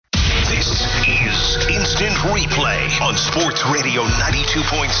This is Instant Replay on Sports Radio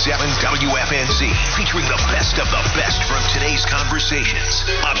 92.7 WFNZ, featuring the best of the best from today's conversations,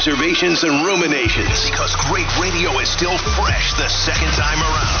 observations, and ruminations, because great radio is still fresh the second time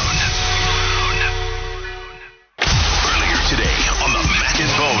around. Earlier today on the Mac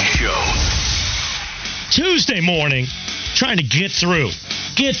and Bone Show. Tuesday morning, trying to get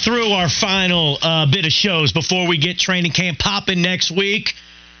through our final bit of shows before we get training camp popping next week.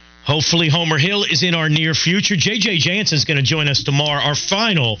 Hopefully Homer Hill is in our near future. JJ Jansen's going to join us tomorrow, our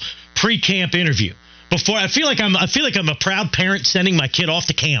final pre-camp interview. Before I feel like I'm a proud parent sending my kid off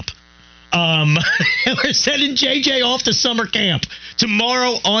to camp. We're sending JJ off to summer camp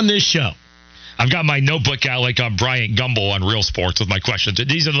tomorrow on this show. I've got my notebook out like I'm Bryant Gumbel on Real Sports with my questions.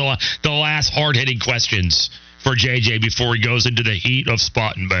 These are the last hard-hitting questions for JJ before he goes into the heat of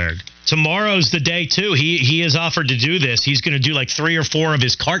Spartanburg. Tomorrow's the day, too. He has offered to do this. He's going to do like 3 or 4 of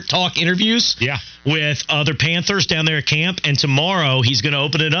his Cart Talk interviews with other Panthers down there at camp. And tomorrow he's going to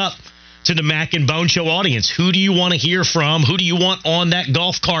open it up to the Mac and Bone Show audience. Who do you want to hear from? Who do you want on that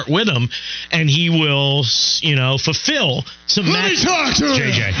golf cart with him? And he will, fulfill some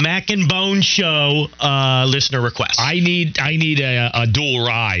Mac and Bone Show listener requests. I need a dual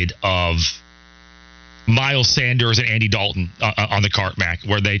ride of Miles Sanders and Andy Dalton on the cart, Mac,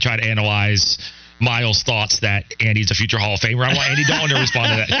 where they try to analyze Miles' thoughts that Andy's a future Hall of Famer. I want Andy Dalton to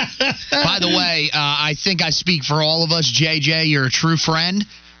respond to that. By the way, I think I speak for all of us. JJ, you're a true friend.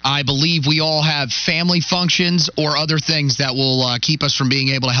 I believe we all have family functions or other things that will keep us from being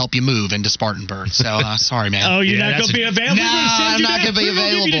able to help you move into Spartanburg. So, sorry, man. Oh, you're not going to be available? No, I'm not going to be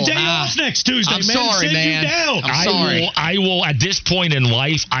available. We're going to give you the day off next Tuesday, I'm sorry, man. I'm sorry. I will, at this point in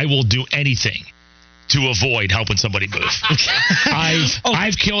life, I will do anything to avoid helping somebody move.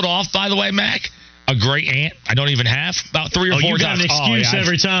 I've killed off, by the way, Mac, a great aunt I don't even have, about 3 or 4 you got times. An excuse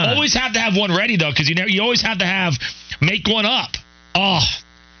every time. Always have to have one ready, though, because you always have to make one up. Oh,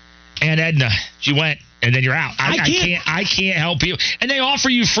 Aunt Edna, she went, and then you're out. I can't help you. And they offer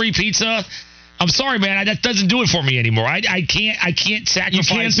you free pizza. I'm sorry, man. That doesn't do it for me anymore. I can't sacrifice. You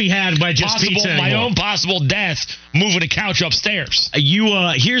can't be had by just pizza anymore. My own possible death moving a couch upstairs.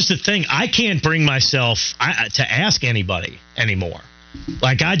 Here's the thing. I can't bring myself to ask anybody anymore.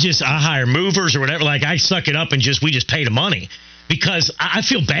 Like I hire movers or whatever. Like I suck it up and we just pay the money because I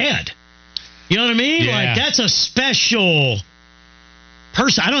feel bad. You know what I mean? Yeah. Like that's a special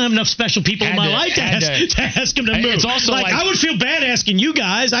person. I don't have enough special people in my life to ask them to move. It's also like I would feel bad asking you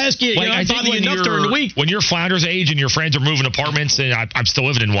guys. I ask you, I bother you enough during the week. When you're Flounder's age and your friends are moving apartments, and I'm still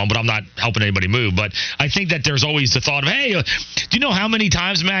living in one, but I'm not helping anybody move. But I think that there's always the thought of, hey, do you know how many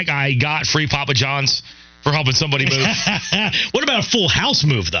times, Mac, I got free Papa John's for helping somebody move? What about a full house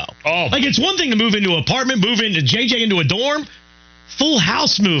move, though? Oh, like it's one thing to move into an apartment, move into JJ into a dorm. Full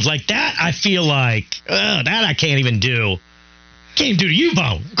house move like that, I feel like that I can't even do. Can't do to you,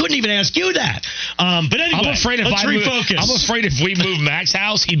 Bone. Couldn't even ask you that. But anyway, I'm afraid let's refocus. I'm afraid if we move Mac's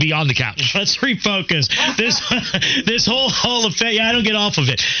house, he'd be on the couch. Let's refocus. This whole Hall of Fame. I don't get off of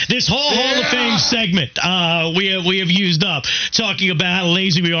it. This whole Hall of Fame segment we have used up talking about how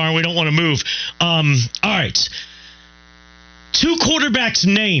lazy we are and we don't want to move. All right. 2 quarterbacks'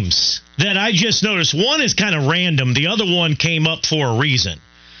 names that I just noticed. One is kind of random. The other one came up for a reason.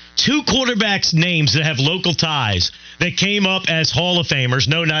 2 quarterbacks' names that have local ties that came up as Hall of Famers.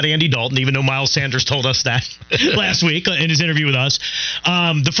 No, not Andy Dalton, even though Miles Sanders told us that last week in his interview with us.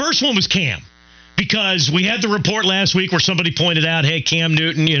 The first one was Cam. Because we had the report last week where somebody pointed out, hey, Cam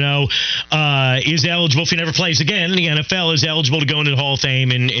Newton, is eligible, if he never plays again in the NFL, is eligible to go into the Hall of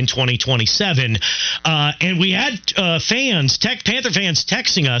Fame in 2027. And we had Panther fans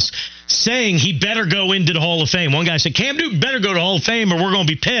texting us saying he better go into the Hall of Fame. One guy said, Cam Newton better go to the Hall of Fame or we're going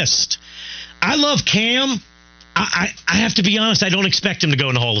to be pissed. I love Cam. I have to be honest, I don't expect him to go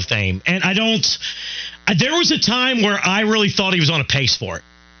in the Hall of Fame. And there was a time where I really thought he was on a pace for it.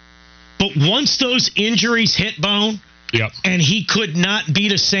 But once those injuries hit, Bone, and he could not be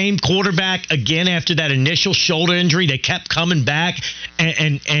the same quarterback again after that initial shoulder injury, they kept coming back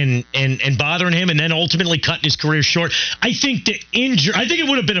and bothering him, and then ultimately cutting his career short. I think it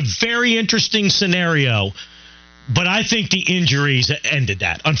would have been a very interesting scenario, but I think the injuries ended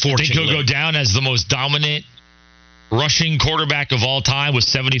that, unfortunately. I think he'll go down as the most dominant rushing quarterback of all time with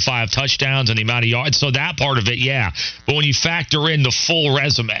 75 touchdowns and the amount of yards. So that part of it, yeah. But when you factor in the full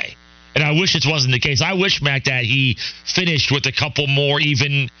resume, and I wish it wasn't the case. I wish, Mac, that he finished with a couple more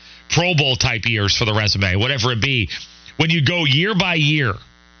even Pro Bowl type years for the resume, whatever it be. When you go year by year,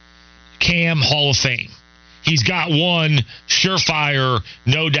 Cam, Hall of Fame. He's got one surefire,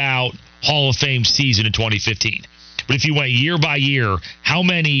 no doubt, Hall of Fame season in 2015. but if you went year by year, how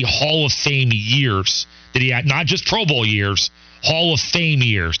many Hall of Fame years did he have? Not just Pro Bowl years, Hall of Fame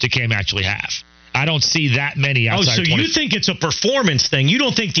years did Cam actually have? I don't see that many outside. Oh, so you think it's a performance thing? You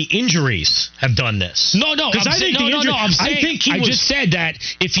don't think the injuries have done this? No. Because I think I just said that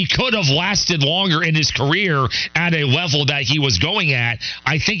if he could have lasted longer in his career at a level that he was going at,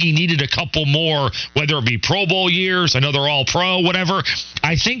 I think he needed a couple more, whether it be Pro Bowl years, another All-Pro, whatever.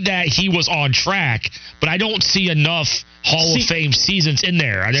 I think that he was on track, but I don't see enough Hall of Fame seasons in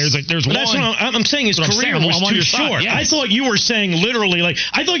there. There's one. That's what I'm saying. His career was too short. Yes. I thought you were saying literally,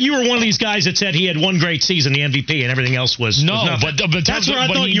 I thought you were one of these guys that said he had one great season, the MVP, and everything else was but that's where I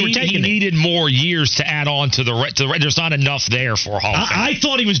thought you were taking it. He needed more years to add on to the there's not enough there for Hall of Fame. I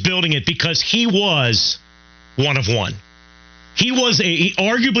thought he was building it because he was one of one. He was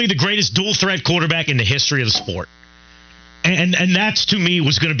arguably the greatest dual threat quarterback in the history of the sport. And that's, to me,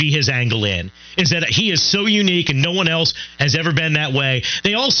 was going to be his angle in, is that he is so unique and no one else has ever been that way.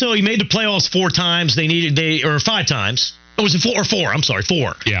 He made the playoffs 4 times. Or 5 times. It was 4. I'm sorry,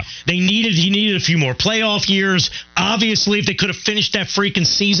 4. Yeah. He needed a few more playoff years. Obviously, if they could have finished that freaking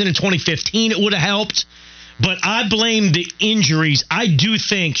season in 2015, it would have helped. But I blame the injuries. I do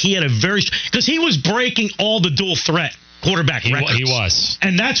think he had because he was breaking all the dual threat quarterback records. He was.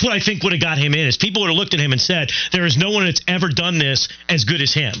 And that's what I think would have got him in, is people would have looked at him and said, there is no one that's ever done this as good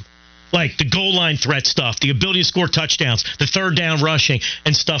as him. Like the goal line threat stuff, the ability to score touchdowns, the third down rushing,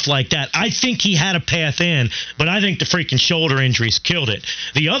 and stuff like that. I think he had a path in, but I think the freaking shoulder injuries killed it.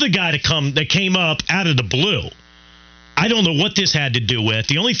 The other guy that came up out of the blue, I don't know what this had to do with.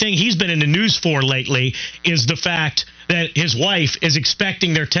 The only thing he's been in the news for lately is the fact that his wife is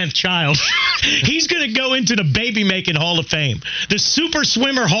expecting their 10th child. He's going to go into the baby-making Hall of Fame. The Super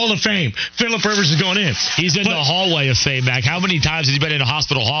Swimmer Hall of Fame. Phillip Rivers is going in. He's in the hallway of fame, Mac. How many times has he been in a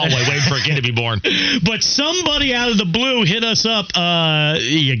hospital hallway waiting for a kid to be born? But somebody out of the blue hit us up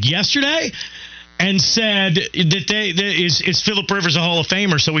yesterday and said that is Phillip Rivers a Hall of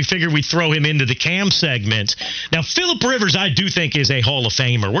Famer, so we figured we'd throw him into the Cam segment. Now, Phillip Rivers, I do think, is a Hall of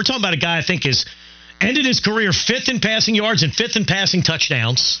Famer. We're talking about a guy I think is ended his career 5th in passing yards and 5th in passing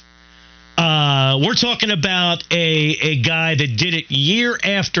touchdowns. We're talking about a guy that did it year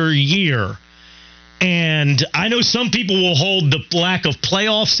after year. And I know some people will hold the lack of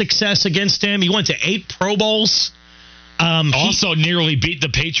playoff success against him. He went to 8 Pro Bowls. Also nearly beat the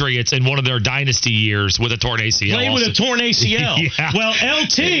Patriots in one of their dynasty years with a torn ACL. Played with a torn ACL. Yeah. Well,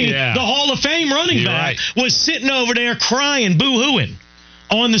 LT, the Hall of Fame running back, was sitting over there crying, boo-hooing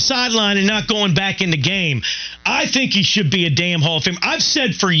on the sideline and not going back in the game. I think he should be a damn Hall of Fame. I've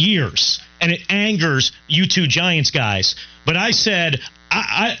said for years, and it angers you two Giants guys, but I said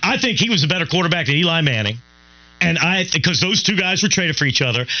I think he was a better quarterback than Eli Manning. And because those two guys were traded for each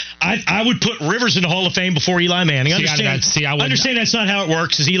other, I would put Rivers in the Hall of Fame before Eli Manning. I understand that's not how it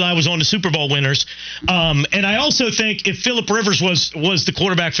works, because Eli was on the Super Bowl winners. And I also think if Phillip Rivers was the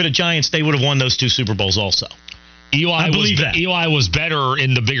quarterback for the Giants, they would have won those 2 Super Bowls also. Eli was better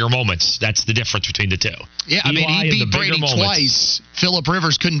in the bigger moments. That's the difference between the two. Yeah, I mean, he beat Brady twice. Phillip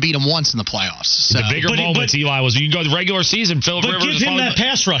Rivers couldn't beat him once in the playoffs. So. The bigger moments, Eli was. You can go the regular season, Phillip Rivers. But give him that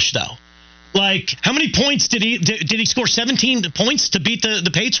pass rush, though. Like, how many points did he score? 17 points to beat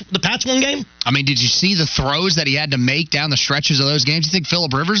the Pats one game? I mean, did you see the throws that he had to make down the stretches of those games? You think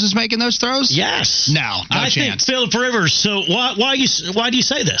Phillip Rivers is making those throws? Yes. No chance. I think Phillip Rivers. So why do you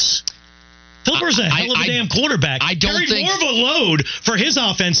say this? Phillip Rivers is a hell of a damn quarterback. I don't think more of a load for his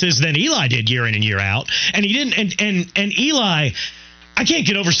offenses than Eli did year in and year out. And he didn't. And Eli, I can't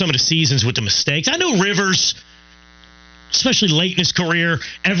get over some of the seasons with the mistakes. I know Rivers, especially late in his career,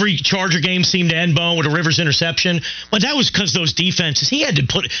 every Charger game seemed to end bone with a Rivers interception. But that was because those defenses, he had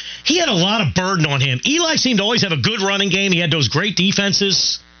a lot of burden on him. Eli seemed to always have a good running game. He had those great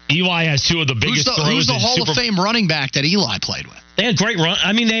defenses. Eli has 2 of the biggest throws. Who's the Hall of Fame running back that Eli played with? They had great run.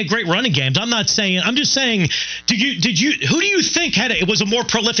 I mean, they had great running games. I'm just saying. Who do you think was a more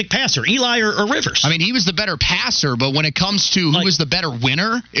prolific passer, Eli or Rivers? I mean, he was the better passer, but when it comes to who was the better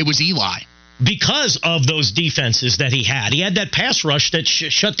winner, it was Eli. Because of those defenses that he had that pass rush that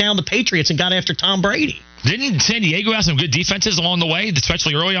shut down the Patriots and got after Tom Brady. Didn't San Diego have some good defenses along the way,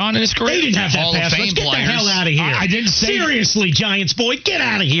 especially early on in his career? They didn't have that pass rush. Get the hell out of here. I didn't say... Seriously, Giants boy, get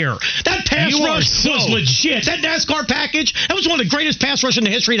out of here. That pass rush was legit. That NASCAR package, that was one of the greatest pass rush in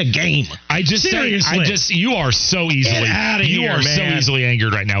the history of the game. Seriously. You are so easily... Get out of here, man. So easily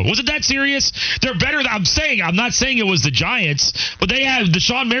angered right now. Was it that serious? They're better... I'm not saying it was the Giants, but they have the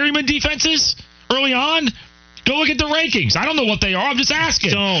Sean Merriman defenses early on. Go look at the rankings. I don't know what they are. I'm just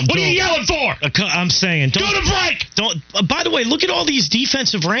asking. What are you yelling for? I'm saying. Go to break. By the way, look at all these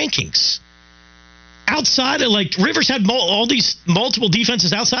defensive rankings. outside of, like, Rivers had all these multiple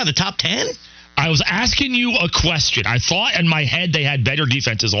defenses outside the top 10? I was asking you a question. I thought in my head they had better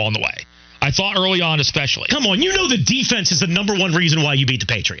defenses along the way. I thought early on especially. Come on, you know the defense is the number one reason why you beat the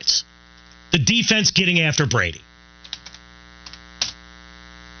Patriots. The defense getting after Brady.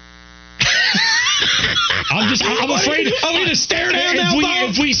 I'm afraid. Are we going to stare down now,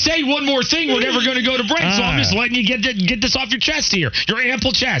 if we say one more thing, we're never going to go to break. So I'm just letting you get this off your chest here. Your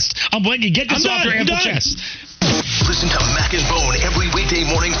ample chest. I'm letting you get this off your ample chest. Listen to Mac and Bone every weekday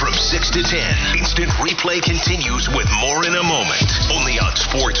morning from 6 to 10. Instant Replay continues with more in a moment. Only on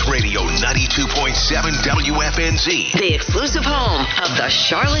Sports Radio 92.7 WFNZ. The exclusive home of the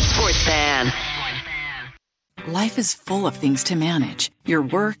Charlotte Sports Fan. Life is full of things to manage. Your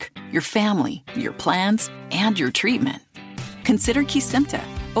work, your family, your plans, and your treatment. Consider Kesimpta,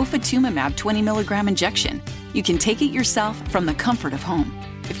 ofatumumab 20 milligram injection. You can take it yourself from the comfort of home.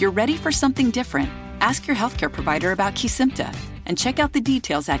 If you're ready for something different, ask your healthcare provider about Kesimpta and check out the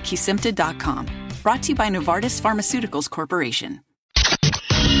details at kesimpta.com. Brought to you by Novartis Pharmaceuticals Corporation.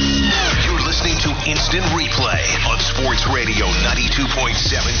 You're listening to Instant Replay on Sports Radio 92.7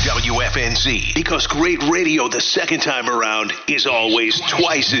 WFNZ. Because great radio the second time around is always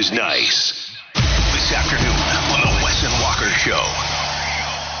twice as nice. This afternoon on the Wes and Walker Show.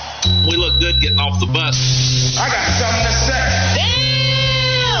 We look good getting off the bus. I got something to say.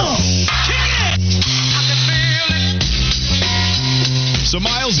 Damn! Kick it! I can feel it. So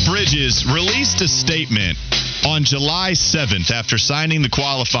Miles Bridges released a statement on July 7th after signing the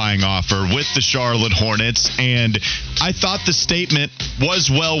qualifying offer with the Charlotte Hornets, and I thought the statement was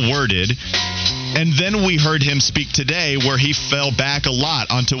well worded. And then we heard him speak today where he fell back a lot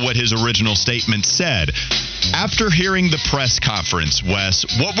onto what his original statement said. After hearing the press conference, Wes,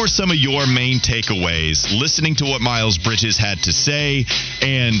 what were some of your main takeaways listening to what Miles Bridges had to say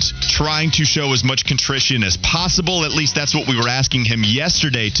and trying to show as much contrition as possible? At least that's what we were asking him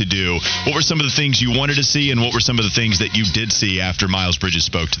yesterday to do. What were some of the things you wanted to see, and what were some of the things that you did see after Miles Bridges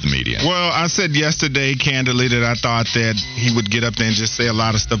spoke to the media? Well, I said yesterday, candidly, that I thought that he would get up there and just say a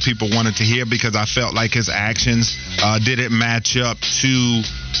lot of stuff people wanted to hear, because I felt like his actions didn't match up to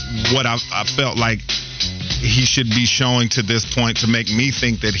what I felt like he should be showing to this point to make me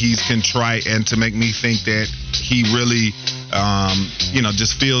think that he's contrite and to make me think that he really,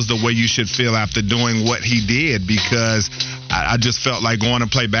 just feels the way you should feel after doing what he did, because I just felt like going to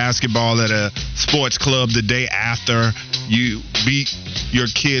play basketball at a sports club the day after you beat your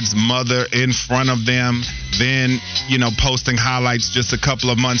kid's mother in front of them, then, posting highlights just a couple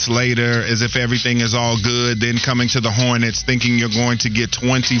of months later as if everything is all good, then coming to the Hornets thinking you're going to get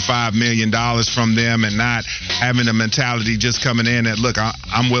 $25 million from them and not having the mentality just coming in and, look,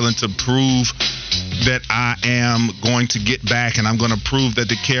 I'm willing to prove that I am going to get back, and I'm going to prove that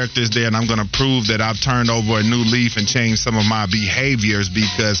the character's there, and I'm going to prove that I've turned over a new leaf and changed some of my behaviors,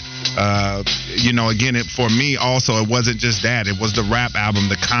 because, again, for me also, it wasn't just that. It was the rap album,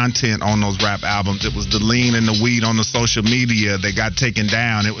 the content on those rap albums. It was the lean and the weed on the social media that got taken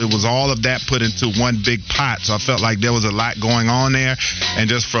down. It was all of that put into one big pot, so I felt like there was a lot going on there, and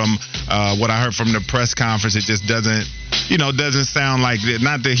just from what I heard from the press conference, it just doesn't sound like,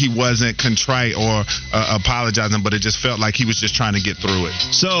 not that he wasn't contrite or apologizing, but it just felt like he was just trying to get through it.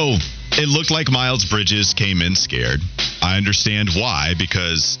 So it looked like Miles Bridges came in scared. I understand why,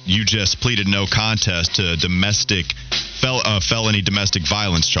 because you just pleaded no contest to felony domestic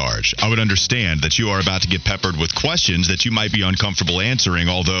violence charge. I would understand that you are about to get peppered with questions that you might be uncomfortable answering,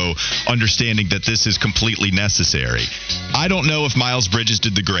 although understanding that this is completely necessary. I don't know if Miles Bridges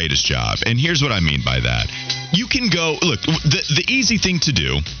did the greatest job, and here's what I mean by that. You can go, look, the easy thing to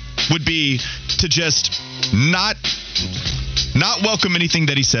do would be to just not welcome anything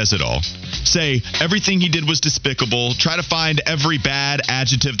that he says at all. Say everything he did was despicable. Try to find every bad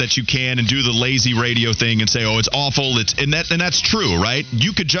adjective that you can and do the lazy radio thing and say, oh, it's awful. And that's true, right?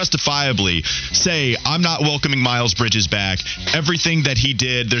 You could justifiably say, I'm not welcoming Miles Bridges back. Everything that he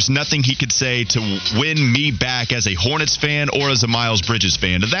did, there's nothing he could say to win me back as a Hornets fan or as a Miles Bridges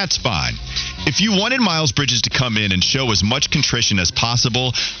fan. And that's fine. If you wanted Miles Bridges to come in and show as much contrition as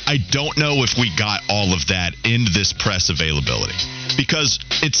possible, I don't know if we got all of that in this press availability. Because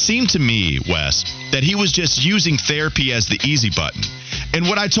it seemed to me, Wes, that he was just using therapy as the easy button. And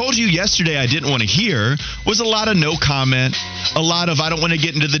what I told you yesterday I didn't want to hear was a lot of no comment, a lot of, I don't want to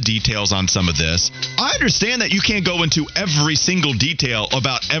get into the details on some of this. I understand that you can't go into every single detail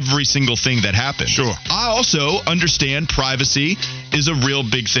about every single thing that happened. Sure. I also understand privacy is a real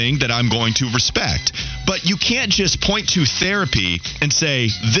big thing that I'm going to respect. But you can't just point to therapy and say,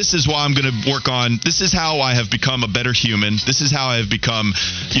 this is why I'm going to work on, this is how I have become a better human. This is how I have become,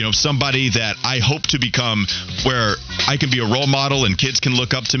 somebody that I hope to become, where I can be a role model and kids can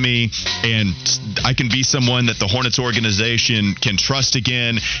look up to me and I can be someone that the Hornets organization can trust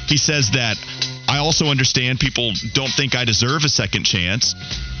again. He says that I also understand people don't think I deserve a second chance.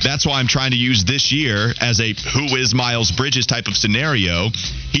 That's why I'm trying to use this year as a who is Miles Bridges type of scenario.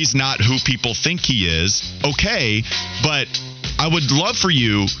 He's not who people think he is. Okay, but I would love for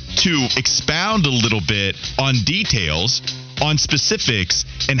you to expound a little bit on details, on specifics,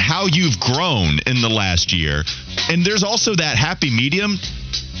 and how you've grown in the last year. And there's also that happy medium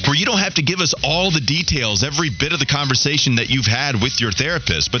where you don't have to give us all the details, every bit of the conversation that you've had with your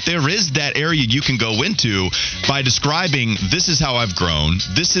therapist, but there is that area you can go into by describing, this is how I've grown,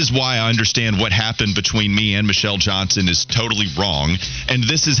 this is why I understand what happened between me and Michelle Johnson is totally wrong, and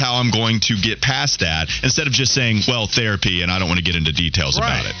this is how I'm going to get past that, instead of just saying, well, therapy, and I don't want to get into details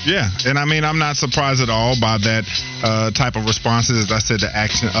about it. Yeah, and I mean, I'm not surprised at all by that type of responses. As I said, the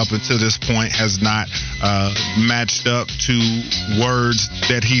action up until this point has not matched up to words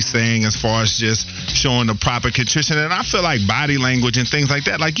that he's saying as far as just showing the proper contrition. And I feel like body language and things like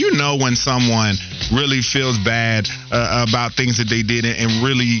that, like, when someone really feels bad about things that they did and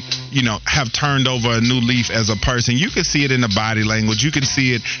really, have turned over a new leaf as a person. You can see it in the body language. You can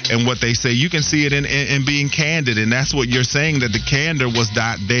see it in what they say. You can see it in being candid. And that's what you're saying, that the candor was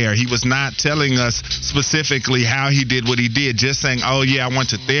not there. He was not telling us specifically how he did what he did, just saying, oh, yeah, I went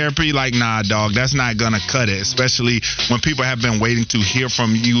to therapy. Like, nah, dog, that's not going to cut it, especially when people have been waiting to hear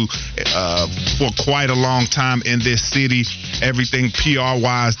from you for quite a long time in this city. Everything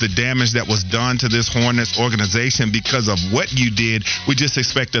PR-wise, the damage that was done to this Hornets organization because of what you did, we just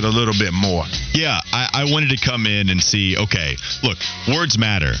expected a little bit more. Yeah, I wanted to come in and see, okay, look, words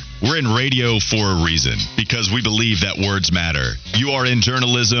matter. We're in radio for a reason, because we believe that words matter. You are in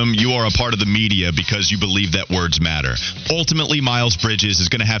journalism, you are a part of the media because you believe that words matter. Ultimately, Miles Bridges is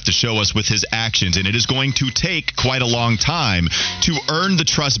going to have to show us with his actions, and it is going to take quite a long time to earn the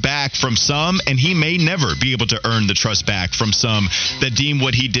trust back from some, and he may never be able to earn the trust back from some that deem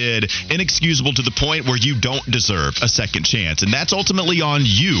what he did inexcusable to the point where you don't deserve a second chance. And that's ultimately on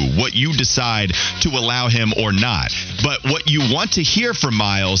you, what you decide to allow him or not. But what you want to hear from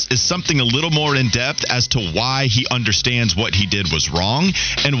Miles is something a little more in depth as to why he understands what he did was wrong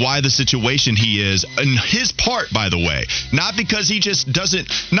and why the situation he is, and his part, by the way, not because he just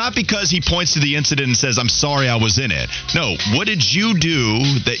doesn't, not because he points to the incident and says, I'm sorry I was in it. No, what did you do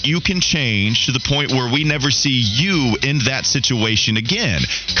that you can change to the point where we never see you in that situation again?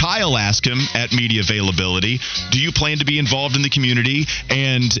 Kyle asked him at media availability, do you plan to be involved in the community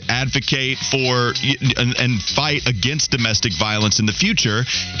and advocate for and fight against domestic violence in the future?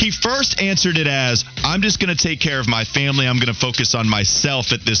 He first answered it as, I'm just going to take care of my family. I'm going to focus on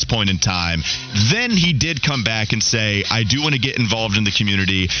myself at this point in time. Then he did come back and say, I do want to get involved in the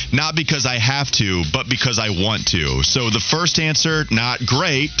community, not because I have to, but because I want to. So the first answer, not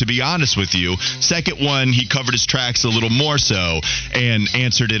great, to be honest with you. Second one, he covered his tracks a little more so and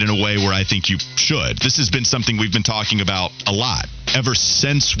answered it in a way where I think you should. This has been something we've been talking about a lot ever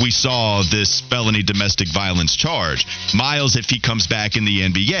since we saw this felony domestic violence charge. Miles, if he comes back in the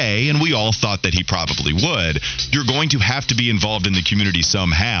NBA, and we all thought that he probably would, you're going to have to be involved in the community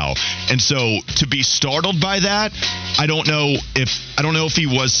somehow. And so to be startled by that, I don't know if he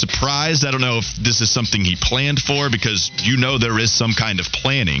was surprised. I don't know if this is something he planned for, because there is some kind of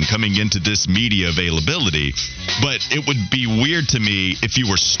planning coming into this media availability. But it would be weird to me if you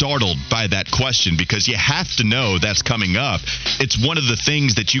were startled by that question, because you have to know that's coming up. It's one of the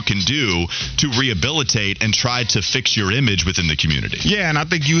things that you can do to rehabilitate and try to fix your image within the community. Yeah, and I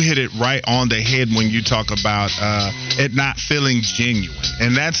think you hit it right on the head when you talk about it not feeling genuine.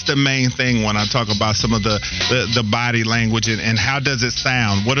 And that's the main thing when I talk about some of the body language and how does it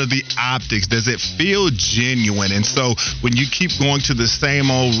sound? What are the optics? Does it feel genuine? And so when you keep going to the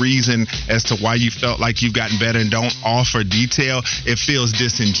same old reason as to why you felt like you've gotten better and don't offer detail, it feels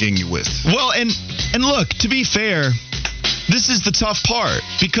disingenuous. Well, and look, to be fair, this is the tough part,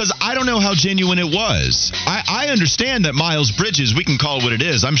 because I don't know how genuine it was. I understand that Miles Bridges, we can call it what it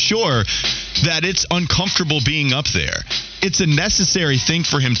is. I'm sure that it's uncomfortable being up there. it's a necessary thing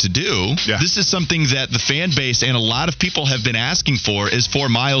for him to do. Yeah. This is something that the fan base and a lot of people have been asking for, is for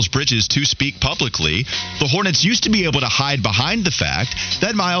Miles Bridges to speak publicly. The Hornets used to be able to hide behind the fact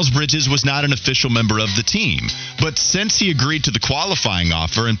that Miles Bridges was not an official member of the team. But since he agreed to the qualifying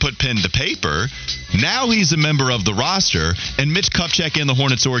offer and put pen to paper, now he's a member of the roster, and Mitch Kupchak and the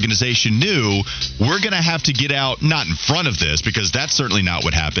Hornets organization knew we're going to have to get out, not in front of this, because that's certainly not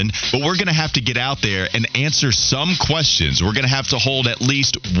what happened, but we're going to have to get out there and answer some questions. We're going to have to hold at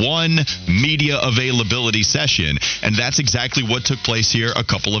least one media availability session, and that's exactly what took place here a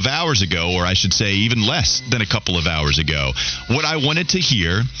couple of hours ago, or I should say even less than a couple of hours ago. What I wanted to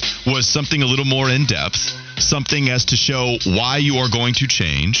hear was something a little more in-depth, something as to show why you are going to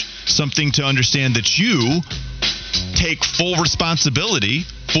change, something to understand that you take full responsibility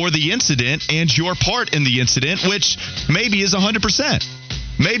for the incident and your part in the incident, which maybe is 100%.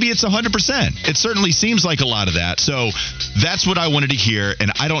 Maybe it's 100%. It certainly seems like a lot of that. So that's what I wanted to hear,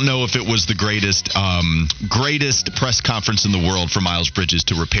 and I don't know if it was the greatest press conference in the world for Miles Bridges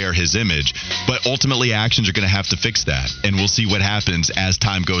to repair his image, but ultimately actions are going to have to fix that, and we'll see what happens as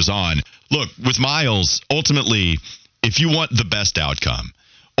time goes on. Look, with Miles, ultimately, if you want the best outcome,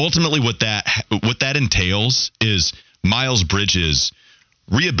 ultimately what that entails is Miles Bridges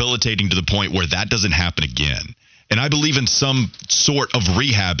rehabilitating to the point where that doesn't happen again. And I believe in some sort of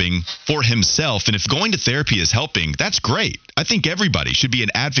rehabbing for himself. And if going to therapy is helping, that's great. I think everybody should be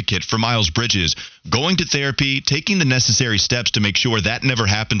an advocate for Miles Bridges going to therapy, taking the necessary steps to make sure that never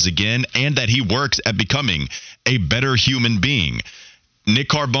happens again, and that he works at becoming a better human being. Nick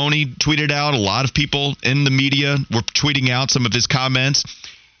Carboni tweeted out, a lot of people in the media were tweeting out some of his comments.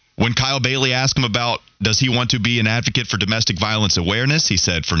 When Kyle Bailey asked him about does he want to be an advocate for domestic violence awareness, he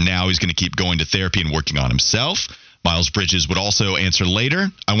said for now he's going to keep going to therapy and working on himself. Miles Bridges would also answer later,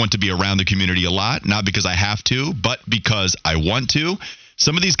 I want to be around the community a lot, not because I have to, but because I want to.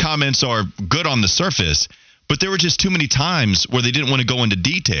 Some of these comments are good on the surface, but there were just too many times where they didn't want to go into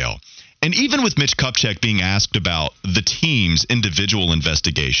detail. And even with Mitch Kupchak being asked about the team's individual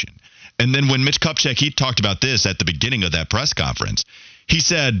investigation, and then when Mitch Kupchak, he talked about this at the beginning of that press conference, he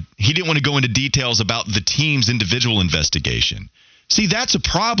said he didn't want to go into details about the team's individual investigation. See, that's a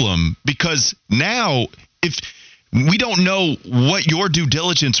problem, because now if we don't know what your due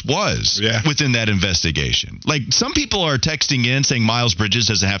diligence was within that investigation. Like, some people are texting in saying Miles Bridges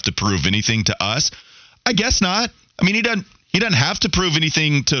doesn't have to prove anything to us. I guess not. I mean, he doesn't have to prove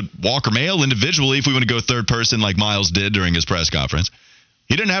anything to Walker Mail individually if we want to go third person like Miles did during his press conference.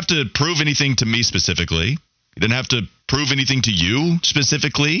 He didn't have to prove anything to me specifically. He didn't have to prove anything to you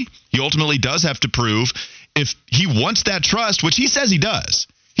specifically. He ultimately does have to prove, if he wants that trust, which he says he does.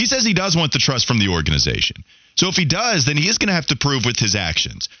 He says he does want the trust from the organization. So if he does, then he is going to have to prove with his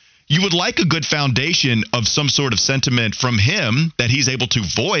actions. You would like a good foundation of some sort of sentiment from him that he's able to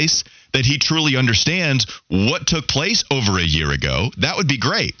voice, that he truly understands what took place over a year ago. That would be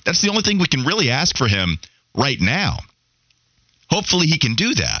great. That's the only thing we can really ask for him right now. Hopefully he can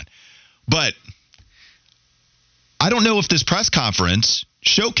do that. But I don't know if this press conference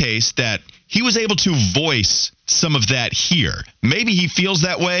showcased that he was able to voice some of that here. Maybe he feels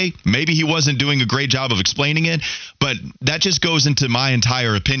that way. Maybe he wasn't doing a great job of explaining it. But that just goes into my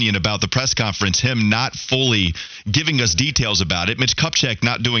entire opinion about the press conference, him not fully giving us details about it. Mitch Kupchak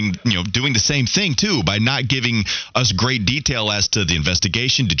not doing the same thing, too, by not giving us great detail as to the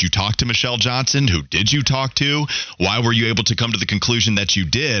investigation. Did you talk to Michelle Johnson? Who did you talk to? Why were you able to come to the conclusion that you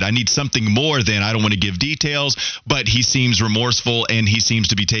did? I need something more than I don't want to give details, but he seems remorseful and he seems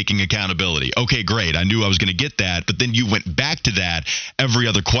to be taking accountability. Okay, great. I knew I was going to get that, but then you went back to that every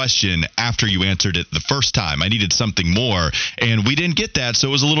other question after you answered it the first time. I needed something more, and we didn't get that, so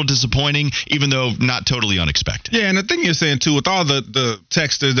it was a little disappointing, even though not totally unexpected. Yeah, and the thing you're saying, too, with all the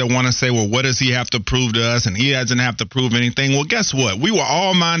texters that want to say, well, what does he have to prove to us, and he doesn't have to prove anything. Well, guess what? We were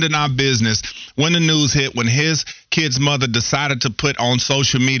all minding our business when the news hit, when his kid's mother decided to put on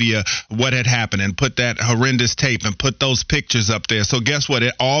social media what had happened and put that horrendous tape and put those pictures up there. So guess what?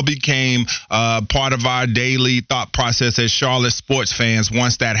 It all became part of our daily thought process as Charlotte sports fans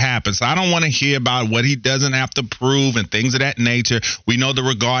once that happened. So I don't want to hear about what he doesn't have to prove and things of that nature. We know the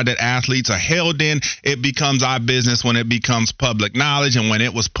regard that athletes are held in. It becomes our business when it becomes public knowledge and when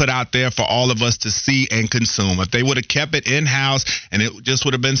it was put out there for all of us to see and consume. If they would have kept it in-house and it just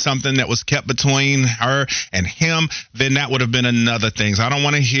would have been something that was kept between her and him, then that would have been another thing. So I don't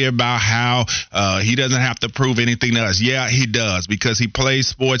want to hear about how he doesn't have to prove anything to us. Yeah, he does, because he plays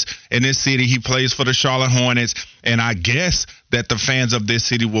sports in this city. He plays for the Charlotte Hornets, and I guess that the fans of this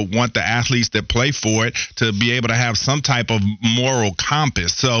city will want the athletes that play for it to be able to have some type of moral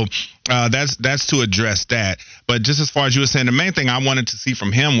compass. So That's to address that. But just as far as you were saying, the main thing I wanted to see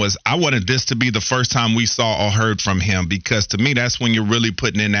from him was I wanted this to be the first time we saw or heard from him, because to me, that's when you're really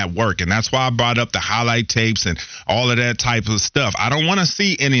putting in that work. And that's why I brought up the highlight tapes and all of that type of stuff. I don't want to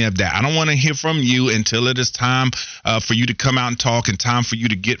see any of that. I don't want to hear from you until it is time for you to come out and talk, and time for you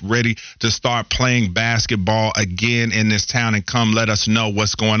to get ready to start playing basketball again in this town and come let us know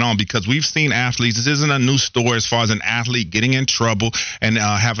what's going on. Because we've seen athletes. This isn't a new story as far as an athlete getting in trouble and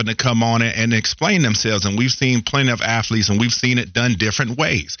having to come on it and explain themselves. And we've seen plenty of athletes, and we've seen it done different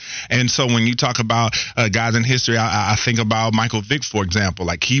ways. And so when you talk about guys in history, I think about Michael Vick, for example.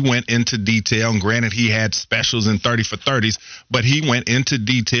 Like, he went into detail, and granted he had specials in 30 for 30s, but he went into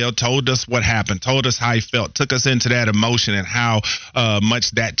detail, told us what happened, told us how he felt, took us into that emotion and how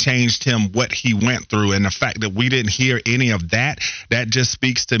much that changed him, what he went through. And the fact that we didn't hear any of that, that just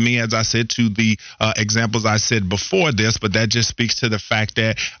speaks to me, as I said, to the examples I said before this, but that just speaks to the fact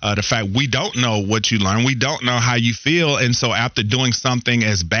that we don't know what you learned. We don't know how you feel. And so after doing something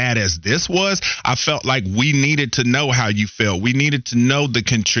as bad as this was, I felt like we needed to know how you felt. We needed to know the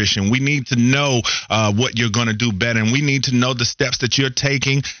contrition. We need to know what you're going to do better. And we need to know the steps that you're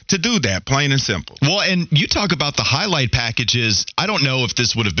taking to do that, plain and simple. Well, and you talk about the highlight packages. I don't know if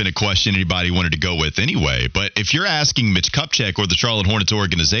this would have been a question anybody wanted to go with anyway, but if you're asking Mitch Kupchak or the Charlotte Hornets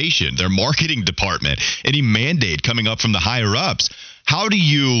organization, their marketing department, any mandate coming up from the higher ups, how do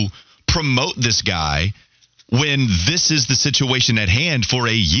you promote this guy when this is the situation at hand for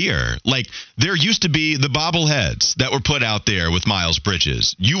a year? Like, there used to be the bobbleheads that were put out there with Miles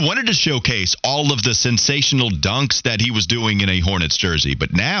Bridges. You wanted to showcase all of the sensational dunks that he was doing in a Hornets jersey.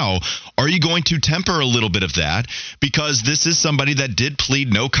 But now, are you going to temper a little bit of that? Because this is somebody that did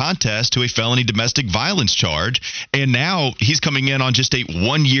plead no contest to a felony domestic violence charge. And now he's coming in on just a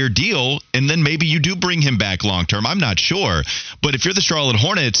 1-year deal. And then maybe you do bring him back long term. I'm not sure. But if you're the Charlotte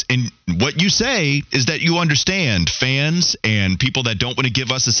Hornets, and what you say is that you understand fans and people that don't want to give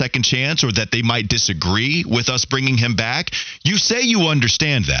us a second chance, or that they might disagree with us bringing him back, you say you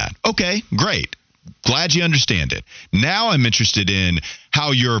understand that. Okay, great. Glad you understand it. Now I'm interested in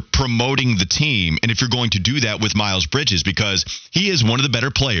how you're promoting the team, and if you're going to do that with Miles Bridges, because he is one of the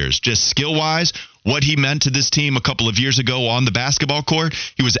better players, just skill-wise. What he meant to this team a couple of years ago on the basketball court,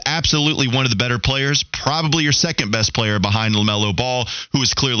 he was absolutely one of the better players, probably your second best player behind LaMelo Ball, who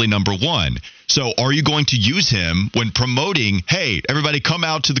is clearly number one. So are you going to use him when promoting, hey, everybody come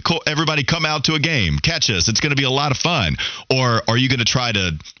out to a game, catch us, it's going to be a lot of fun? Or are you going to try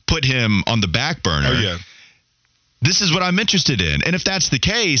to put him on the back burner? Oh, yeah. This is what I'm interested in. And if that's the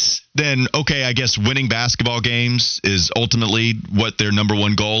case, then, okay, I guess winning basketball games is ultimately what their number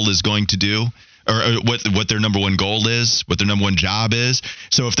one goal is going to do, or what their number one goal is, what their number one job is.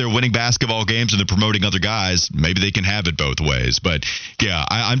 So if they're winning basketball games and they're promoting other guys, maybe they can have it both ways. But, yeah,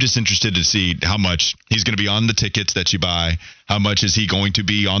 I'm just interested to see how much he's going to be on the tickets that you buy. How much is he going to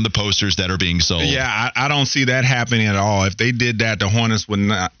be on the posters that are being sold? Yeah, I don't see that happening at all. If they did that, the Hornets would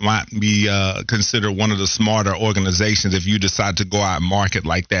not be considered one of the smarter organizations if you decide to go out and market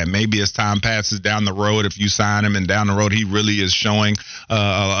like that. Maybe as time passes down the road, if you sign him and down the road he really is showing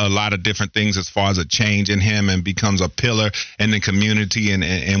a lot of different things as far as a change in him and becomes a pillar in the community,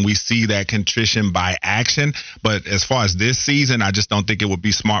 and we see that contrition by action. But as far as this season, I just don't think it would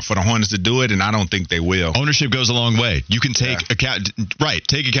be smart for the Hornets to do it, and I don't think they will. Ownership goes a long way. You can take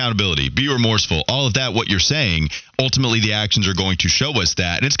take accountability, be remorseful, all of that, what you're saying. Ultimately, the actions are going to show us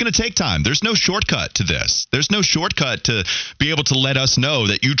that, and it's going to take time. There's no shortcut to this. There's no shortcut to be able to let us know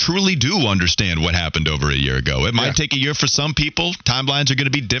that you truly do understand what happened over a year ago. It might take a year for some people. Timelines are going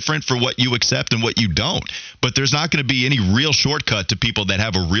to be different for what you accept and what you don't. But there's not going to be any real shortcut to people that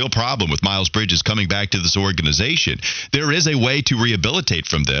have a real problem with Miles Bridges coming back to this organization. There is a way to rehabilitate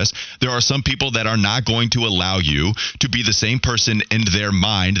from this. There are some people that are not going to allow you to be the same person in their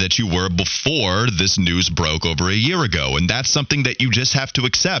mind that you were before this news broke over a year ago. And that's something that you just have to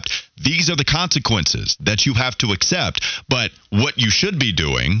accept. These are the consequences that you have to accept. But what you should be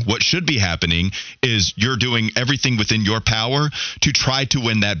doing, what should be happening, is you're doing everything within your power to try to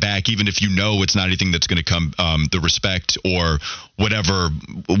win that back, even if you know it's not anything that's going to come the respect or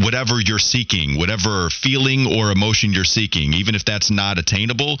whatever you're seeking, whatever feeling or emotion you're seeking, even if that's not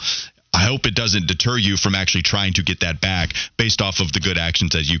attainable. I hope it doesn't deter you from actually trying to get that back based off of the good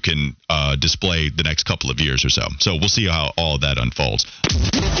actions that you can display the next couple of years or so. So we'll see how all of that unfolds.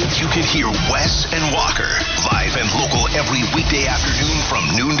 You can hear Wes and Walker live and local every weekday afternoon from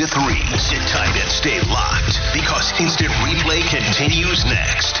noon to 3. Sit tight and stay locked, because Instant Replay continues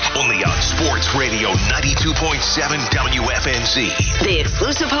next. Only on Sports Radio 92.7 WFNZ. The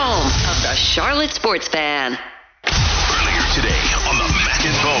exclusive home of the Charlotte Sports Fan. Earlier today on the Mac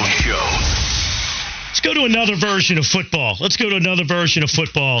and Bone Show. Show. Let's go to another version of football.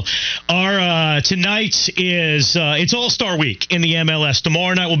 Our tonight is it's All-Star Week in the MLS.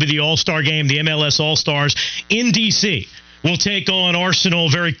 Tomorrow night will be the All-Star game. The MLS All-Stars in D.C. will take on Arsenal.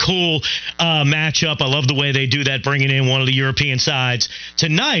 Very cool matchup. I love the way they do that, bringing in one of the European sides.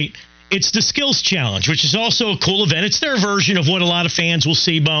 Tonight, it's the Skills Challenge, which is also a cool event. It's their version of what a lot of fans will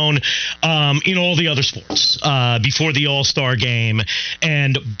see, Bone, in all the other sports before the All-Star game.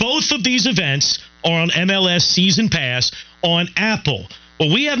 And both of these events are on MLS Season Pass on Apple.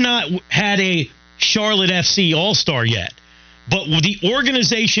 Well, we have not had a Charlotte FC All-Star yet, but the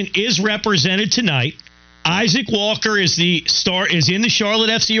organization is represented tonight. Isaac Walker is in the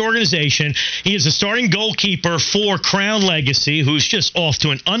Charlotte FC organization. He is the starting goalkeeper for Crown Legacy, who's just off to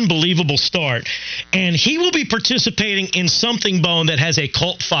an unbelievable start. And he will be participating in something, Bone, that has a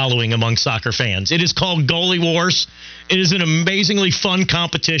cult following among soccer fans. It is called Goalie Wars. It is an amazingly fun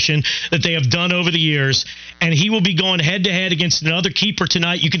competition that they have done over the years. And he will be going head-to-head against another keeper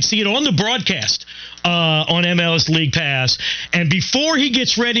tonight. You can see it on the broadcast on MLS League Pass. And before he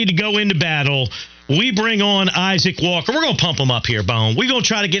gets ready to go into battle, we bring on Isaac Walker. We're going to pump him up here, Bone. We're going to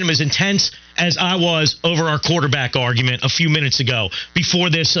try to get him as intense as I was over our quarterback argument a few minutes ago before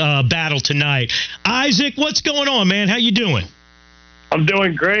this battle tonight. Isaac, what's going on, man? How you doing? I'm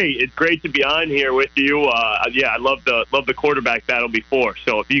doing great. It's great to be on here with you. I love the quarterback battle before.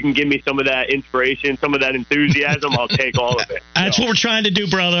 So if you can give me some of that inspiration, some of that enthusiasm, I'll take all of it. That's what we're trying to do,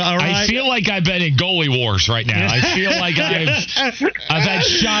 brother. All right. I feel like I've been in goalie wars right now. I feel like I've had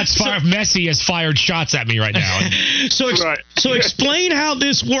shots fired. Messi has fired shots at me right now. So explain how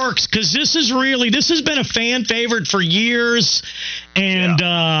this works, because this has been a fan favorite for years. And,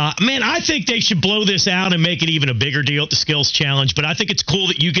 man, I think they should blow this out and make it even a bigger deal at the Skills Challenge. But I think it's cool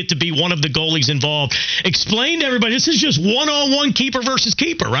that you get to be one of the goalies involved. Explain to everybody, this is just one-on-one keeper versus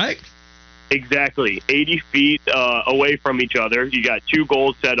keeper, right? Exactly. 80 feet away from each other. You got two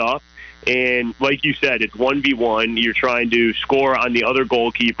goals set up. And like you said, it's 1v1. You're trying to score on the other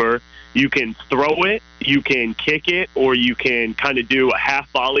goalkeeper. You can throw it, you can kick it, or you can kind of do a half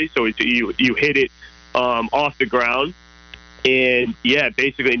volley. So you hit it off the ground. And,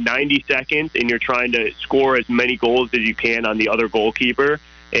 basically 90 seconds, and you're trying to score as many goals as you can on the other goalkeeper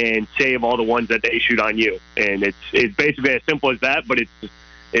and save all the ones that they shoot on you. And it's basically as simple as that, but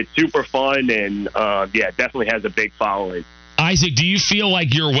it's super fun and, definitely has a big following. Isaac, do you feel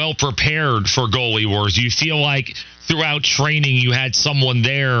like you're well prepared for Goalie Wars? Do you feel like throughout training you had someone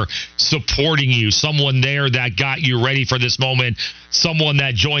there supporting you, someone there that got you ready for this moment, someone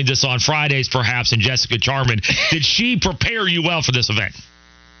that joined us on Fridays perhaps, and Jessica Charman? Did she prepare you well for this event?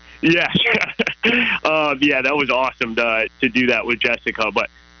 Yeah. That was awesome to do that with Jessica.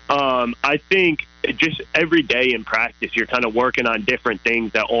 But I think just every day in practice, you're kind of working on different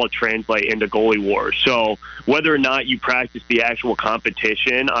things that all translate into Goalie Wars. So whether or not you practice the actual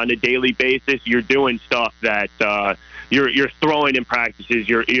competition on a daily basis, you're doing stuff that you're throwing in practices.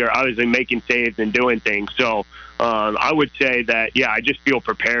 You're obviously making saves and doing things. So I would say that, I just feel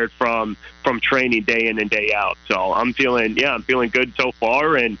prepared from training day in and day out. So I'm feeling good so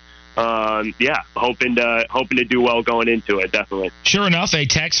far, and hoping to do well going into it, definitely. Sure enough, a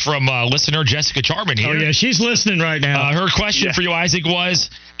text from listener Jessica Charman here. Oh, yeah, she's listening right now. Her question for you, Isaac, was,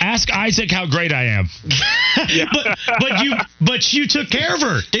 ask Isaac how great I am. but you took care of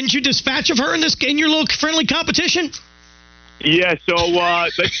her. Didn't you dispatch of her in your little friendly competition? Yeah, so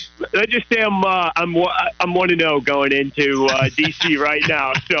let's just say I'm 1-0 going into DC right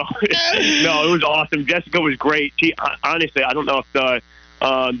now. So no, it was awesome. Jessica was great. She honestly, I don't know if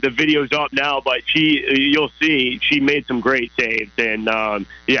the video's up now, but you'll see she made some great saves, and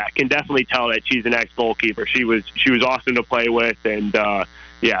can definitely tell that she's an ex-goalkeeper. She was awesome to play with, and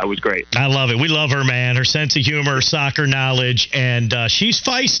it was great. I love it. We love her, man. Her sense of humor, soccer knowledge, and she's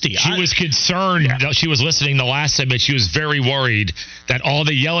feisty. She was concerned. She was listening the last segment. She was very worried that all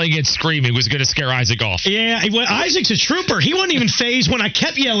the yelling and screaming was going to scare Isaac off. Yeah, Isaac's a trooper. He wasn't even fazed when I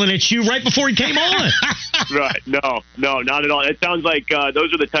kept yelling at you right before he came on. Right. No, not at all. It sounds like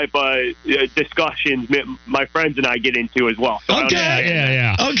those are the type of discussions my friends and I get into as well. So okay.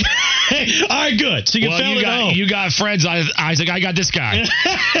 Yeah. Okay. All right, good. So you got friends, Isaac. I got this guy.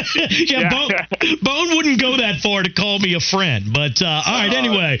 Bone wouldn't go that far to call me a friend, but all right.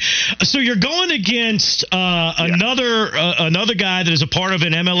 Anyway, so you're going against another guy that is a part of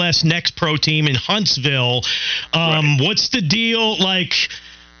an MLS Next Pro team in Huntsville. Right. What's the deal? Like,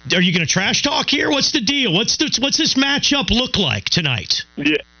 are you going to trash talk here? What's the deal? What's this matchup look like tonight?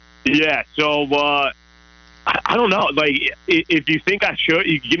 Yeah. So I don't know. Like, if you think I should,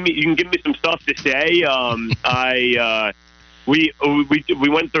 you can give me some stuff to say. we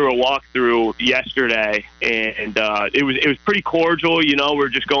went through a walkthrough yesterday, and it was pretty cordial. You know, we're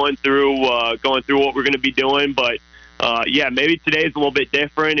just going through what we're going to be doing, but maybe today's a little bit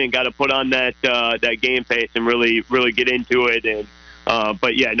different, and got to put on that game face and really get into it. And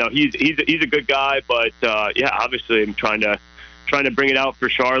but yeah, no, he's a good guy, but obviously I'm trying to bring it out for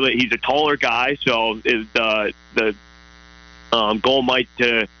Charlotte. He's a taller guy, so the goal might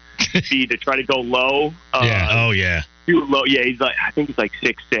be to try to go low. Too low. Yeah, I think he's like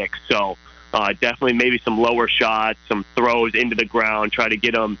 6'6". So definitely maybe some lower shots, some throws into the ground, try to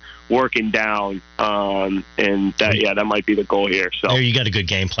get him working down, and that might be the goal here. So there, you got a good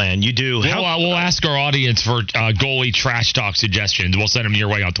game plan. You do. We'll ask our audience for goalie trash talk suggestions. We'll send them your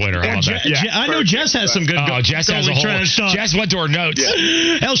way on Twitter. I know Jess has some good. Jess has a whole trash talk. Jess went to her notes.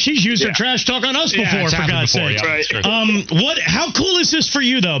 Yeah. Hell, she's used her trash talk on us before. For God's sake. Yeah, right. How cool is this for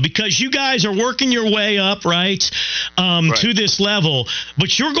you though? Because you guys are working your way up, right, to this level.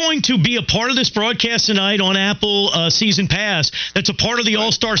 But you're going to be a part of this broadcast tonight on Apple Season Pass. That's a part of the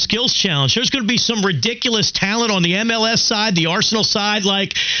All-Star Skills Challenge. There's going to be some ridiculous talent on the MLS side, the Arsenal side.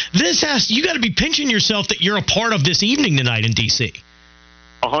 Like you got to be pinching yourself that you're a part of this evening tonight in DC.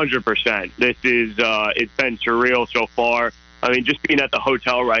 100%. This is it's been surreal so far. I mean, just being at the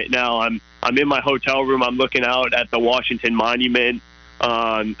hotel right now, I'm in my hotel room. I'm looking out at the Washington Monument.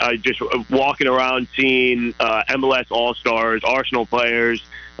 I just walking around seeing MLS All-Stars, Arsenal players,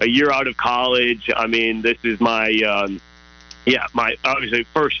 a year out of college. I mean, this is my my obviously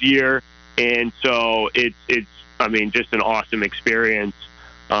first year, and so it's I mean, just an awesome experience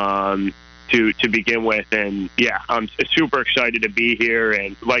to begin with, and I'm super excited to be here,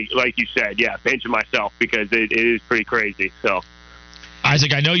 and like you said, pinching myself because it is pretty crazy. So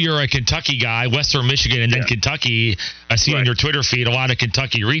Isaac, I know you're a Kentucky guy, Western Michigan, and then Kentucky. I see on your Twitter feed a lot of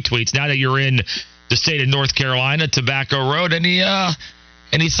Kentucky retweets. Now that you're in the state of North Carolina, Tobacco Road, any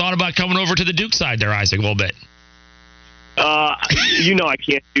thought about coming over to the Duke side there, Isaac, a little bit? I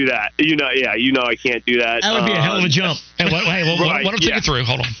can't do that. I can't do that. That would be a hell of a jump. Hey, what will take it through?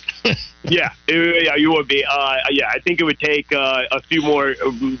 Hold on. You would be. I think it would take a few more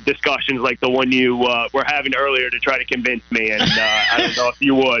discussions like the one you were having earlier to try to convince me, and I don't know if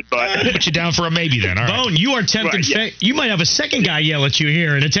you would, but put you down for a maybe then. All right. Bone, you are tempting fate. You might have a second guy yell at you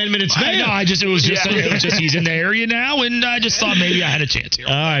here in a 10-minute span. No, it was just he's in the area now, and I just thought maybe I had a chance here.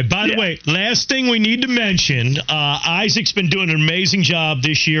 All right. By the way, last thing we need to mention, Isaac's been doing an amazing job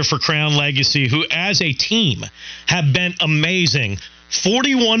this year for Crown Legacy, who as a team have been amazing.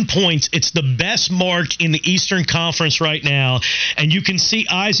 41 points. It's the best mark in the Eastern Conference right now. And you can see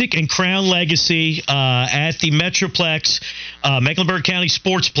Isaac and Crown Legacy at the Metroplex, Mecklenburg County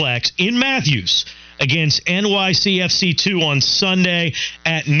Sportsplex in Matthews against NYCFC2 on Sunday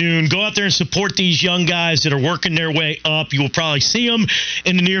at noon. Go out there and support these young guys that are working their way up. You will probably see them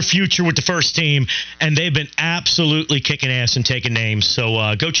in the near future with the first team, and they've been absolutely kicking ass and taking names.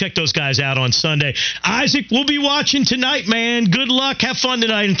 So go check those guys out on Sunday. Isaac, we'll be watching tonight, man. Good luck. Have fun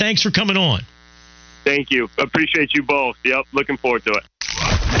tonight, and thanks for coming on. Thank you. Appreciate you both. Yep, looking forward to it.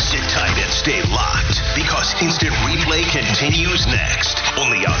 Sit tight and stay locked because Instant Replay continues next.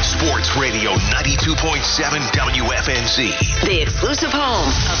 Only on Sports Radio 92.7 WFNZ. The exclusive home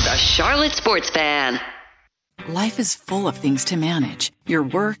of the Charlotte Sports Fan. Life is full of things to manage. Your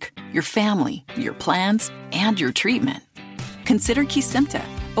work, your family, your plans, and your treatment. Consider Kesimpta,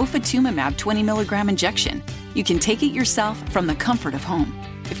 ofatumumab 20 milligram injection. You can take it yourself from the comfort of home.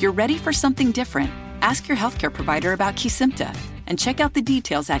 If you're ready for something different, ask your healthcare provider about Kesimpta and check out the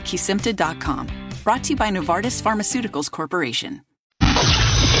details at Kesimpta.com. Brought to you by Novartis Pharmaceuticals Corporation.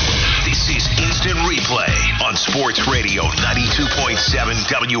 This is Instant Replay on Sports Radio 92.7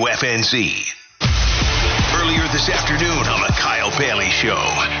 WFNZ. Earlier this afternoon on the Kyle Bailey Show.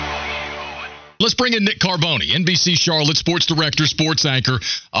 Let's bring in Nick Carboni, NBC Charlotte sports director, sports anchor.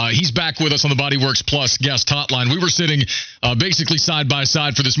 He's back with us on the Bodyworks Plus guest hotline. We were sitting basically side by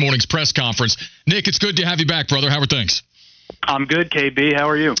side for this morning's press conference. Nick, it's good to have you back, brother. How are things? I'm good, KB. How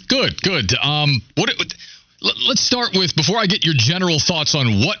are you? Good. Let's start with, before I get your general thoughts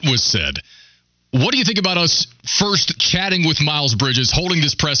on what was said, what do you think about us first chatting with Miles Bridges, holding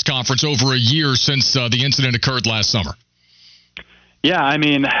this press conference over a year since the incident occurred last summer? Yeah, I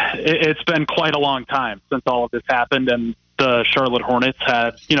mean, it's been quite a long time since all of this happened, and the Charlotte Hornets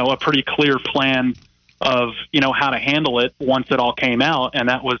had, a pretty clear plan of, how to handle it once it all came out, and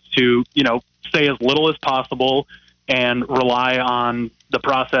that was to, say as little as possible and rely on the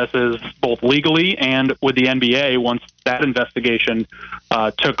processes both legally and with the NBA once that investigation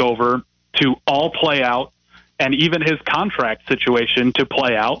took over to all play out, and even his contract situation to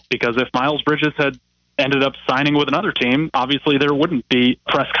play out, because if Miles Bridges had ended up signing with another team, obviously there wouldn't be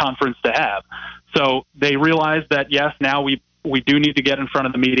a press conference to have. So they realized that, yes, now we do need to get in front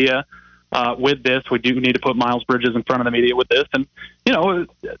of the media with this. We do need to put Miles Bridges in front of the media with this. And,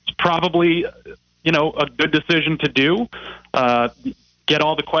 it's probably, a good decision to do. Get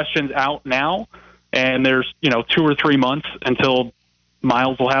all the questions out now. And there's, 2 or 3 months until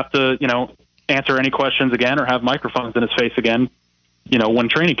Miles will have to, answer any questions again or have microphones in his face again, when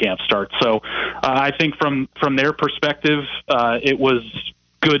training camp starts. So I think from their perspective, it was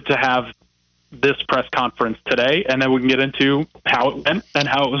good to have this press conference today, and then we can get into how it went and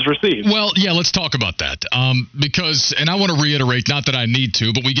how it was received. Well, yeah, let's talk about that. Because, and I want to reiterate, not that I need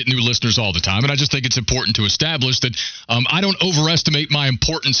to, but we get new listeners all the time, and I just think it's important to establish that I don't overestimate my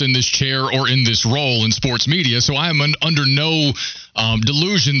importance in this chair or in this role in sports media, so I am under no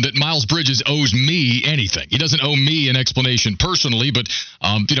delusion that Miles Bridges owes me anything. He doesn't owe me an explanation personally, but,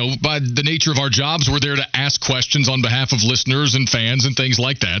 by the nature of our jobs, we're there to ask questions on behalf of listeners and fans and things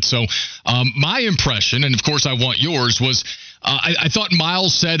like that. So my impression, and of course I want yours, was I thought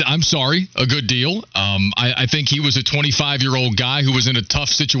Miles said, "I'm sorry," a good deal. I think he was a 25-year-old guy who was in a tough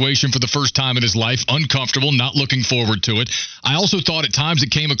situation for the first time in his life, uncomfortable, not looking forward to it. I also thought at times he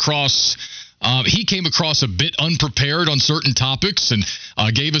came across a bit unprepared on certain topics and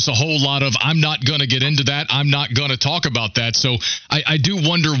gave us a whole lot of, "I'm not going to get into that. I'm not going to talk about that." So I do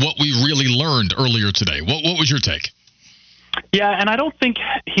wonder what we really learned earlier today. What was your take? Yeah, and I don't think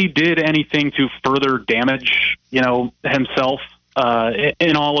he did anything to further damage, himself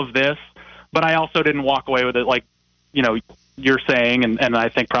in all of this. But I also didn't walk away with it like, you're saying, and I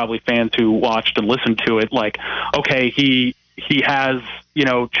think probably fans who watched and listened to it, like, okay, he has,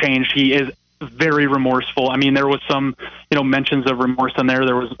 changed. He is very remorseful. I mean, there was some, mentions of remorse in there.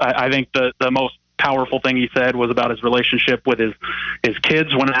 There was, I think the most powerful thing he said was about his relationship with his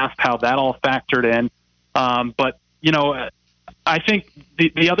kids when asked how that all factored in. But, I think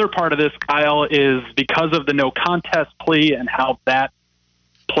the other part of this, Kyle, is because of the no contest plea and how that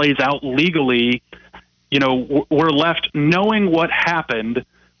plays out legally, we're left knowing what happened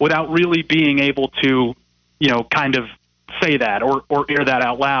without really being able to, kind of say that or air that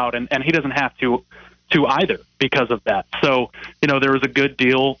out loud. And he doesn't have to either because of that. So, there was a good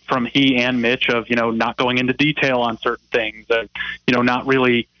deal from he and Mitch of, not going into detail on certain things and, not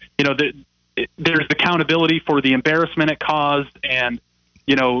really, there's accountability for the embarrassment it caused and,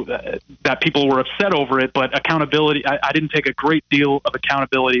 that people were upset over it, but accountability, I didn't take a great deal of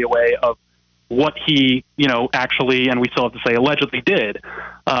accountability away of what he, actually, and we still have to say allegedly did.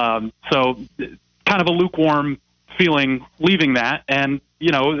 So kind of a lukewarm feeling leaving that. And,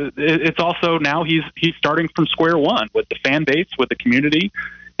 it's also now he's starting from square one with the fan base, with the community,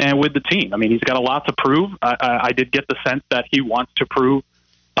 and with the team. I mean, he's got a lot to prove. I did get the sense that he wants to prove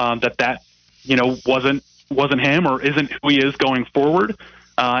that wasn't him or isn't who he is going forward.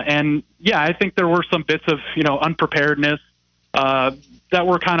 And yeah, I think there were some bits of, unpreparedness that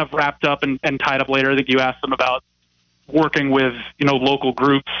were kind of wrapped up and tied up later. I think you asked him about working with, local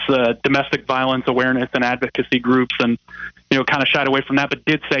groups, domestic violence awareness and advocacy groups, and, kind of shied away from that, but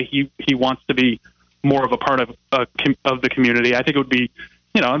did say he wants to be more of a part of the community. I think it would be,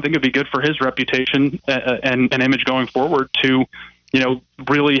 it'd be good for his reputation and image going forward to,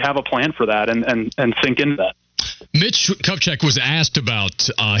 really have a plan for that and sink into that. Mitch Kupchak was asked about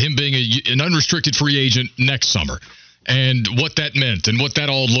him being an unrestricted free agent next summer and what that meant and what that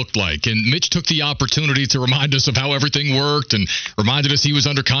all looked like. And Mitch took the opportunity to remind us of how everything worked and reminded us he was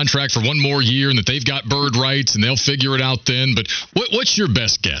under contract for one more year and that they've got bird rights and they'll figure it out then. But what's your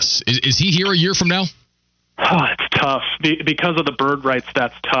best guess? Is he here a year from now? Oh, it's tough. Because of the bird rights,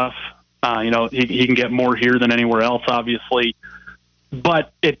 that's tough. He can get more here than anywhere else, obviously.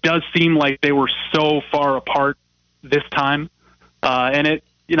 But it does seem like they were so far apart this time. And it,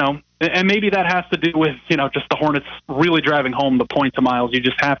 and maybe that has to do with, just the Hornets really driving home the point to Miles. You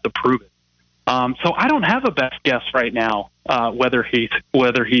just have to prove it. So I don't have a best guess right now, whether he's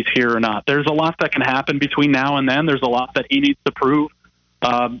here or not. There's a lot that can happen between now and then. There's a lot that he needs to prove,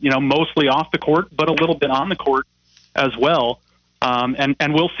 mostly off the court, but a little bit on the court as well.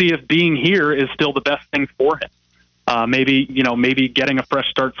 And we'll see if being here is still the best thing for him. Maybe getting a fresh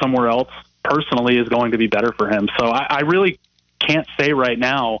start somewhere else personally is going to be better for him. So I really can't say right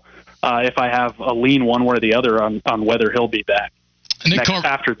now if I have a lean one way or the other on whether he'll be back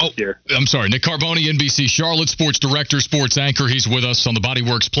after this year. I'm sorry. Nick Carboni, NBC Charlotte sports director, sports anchor. He's with us on the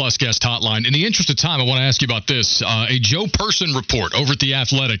Bodyworks Plus guest hotline. In the interest of time, I want to ask you about this. A Joe Person report over at The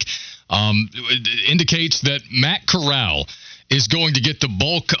Athletic indicates that Matt Corral is going to get the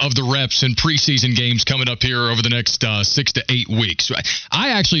bulk of the reps in preseason games coming up here over the next 6 to 8 weeks. I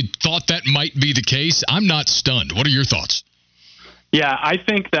actually thought that might be the case. I'm not stunned. What are your thoughts? Yeah, I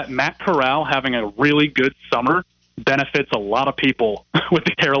think that Matt Corral having a really good summer benefits a lot of people with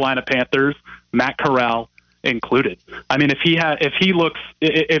the Carolina Panthers, Matt Corral included. I mean, if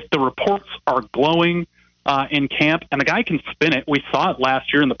the reports are glowing in camp, and the guy can spin it. We saw it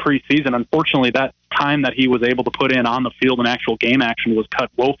last year in the preseason. Unfortunately, that time that he was able to put in on the field in actual game action was cut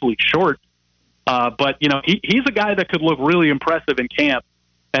woefully short. But, he's a guy that could look really impressive in camp,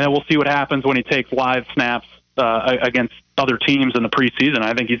 and then we'll see what happens when he takes live snaps against other teams in the preseason.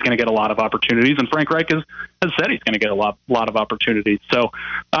 I think he's going to get a lot of opportunities, and Frank Reich has said he's going to get a lot of opportunities. So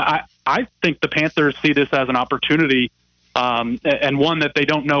I think the Panthers see this as an opportunity, and one that they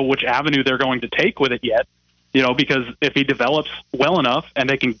don't know which avenue they're going to take with it yet. Because if he develops well enough and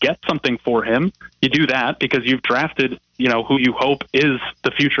they can get something for him, you do that because you've drafted, who you hope is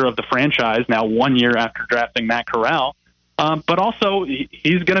the future of the franchise now 1 year after drafting Matt Corral. But also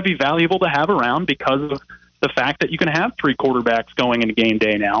he's going to be valuable to have around because of the fact that you can have 3 quarterbacks going into game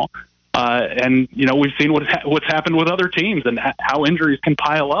day now. And we've seen what's happened with other teams and how injuries can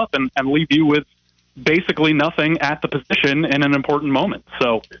pile up and leave you with basically nothing at the position in an important moment.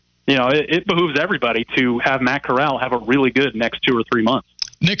 So, it behooves everybody to have Matt Corral have a really good next 2 or 3 months.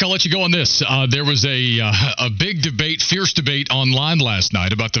 Nick, I'll let you go on this. There was a big debate, fierce debate online last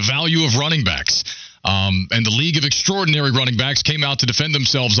night about the value of running backs. And the League of Extraordinary Running Backs came out to defend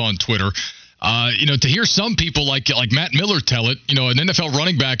themselves on Twitter. To hear some people like Matt Miller tell it, an NFL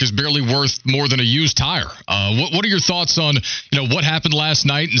running back is barely worth more than a used tire. What are your thoughts on, what happened last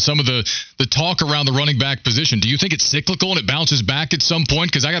night and some of the talk around the running back position? Do you think it's cyclical and it bounces back at some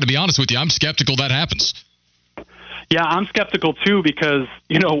point? Because I got to be honest with you, I'm skeptical that happens. Yeah, I'm skeptical too because,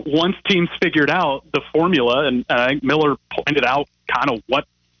 once teams figured out the formula, and I think Miller pointed out kind of what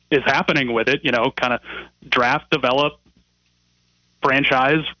is happening with it, kind of draft, develop,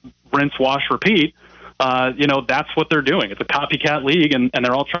 franchise, rinse, wash, repeat. That's what they're doing. It's a copycat league, and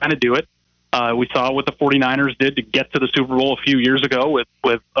they're all trying to do it. We saw what the 49ers did to get to the Super Bowl a few years ago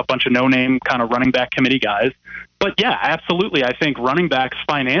with a bunch of no-name kind of running back committee guys. But, yeah, absolutely. I think running backs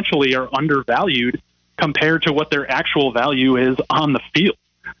financially are undervalued compared to what their actual value is on the field.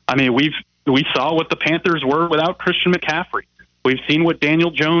 I mean, we saw what the Panthers were without Christian McCaffrey. We've seen what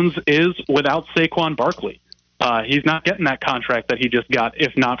Daniel Jones is without Saquon Barkley. He's not getting that contract that he just got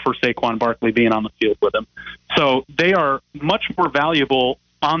if not for Saquon Barkley being on the field with him. So they are much more valuable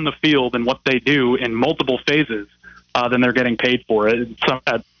on the field in what they do in multiple phases than they're getting paid for it.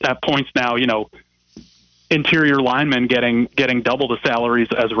 At points now, interior linemen getting double the salaries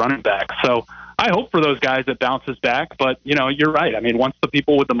as running backs. So I hope for those guys it bounces back. But, you're right. I mean, once the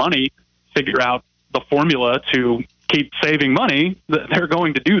people with the money figure out the formula to keep saving money, they're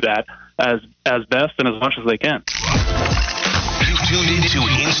going to do that as best and as much as they can. You tuned into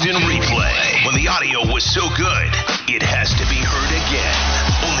Instant Replay. When the audio was so good, it has to be heard again.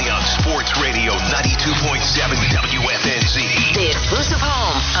 Only on Sports Radio 92.7 WFNZ. The exclusive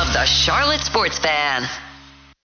home of the Charlotte Sports Fan.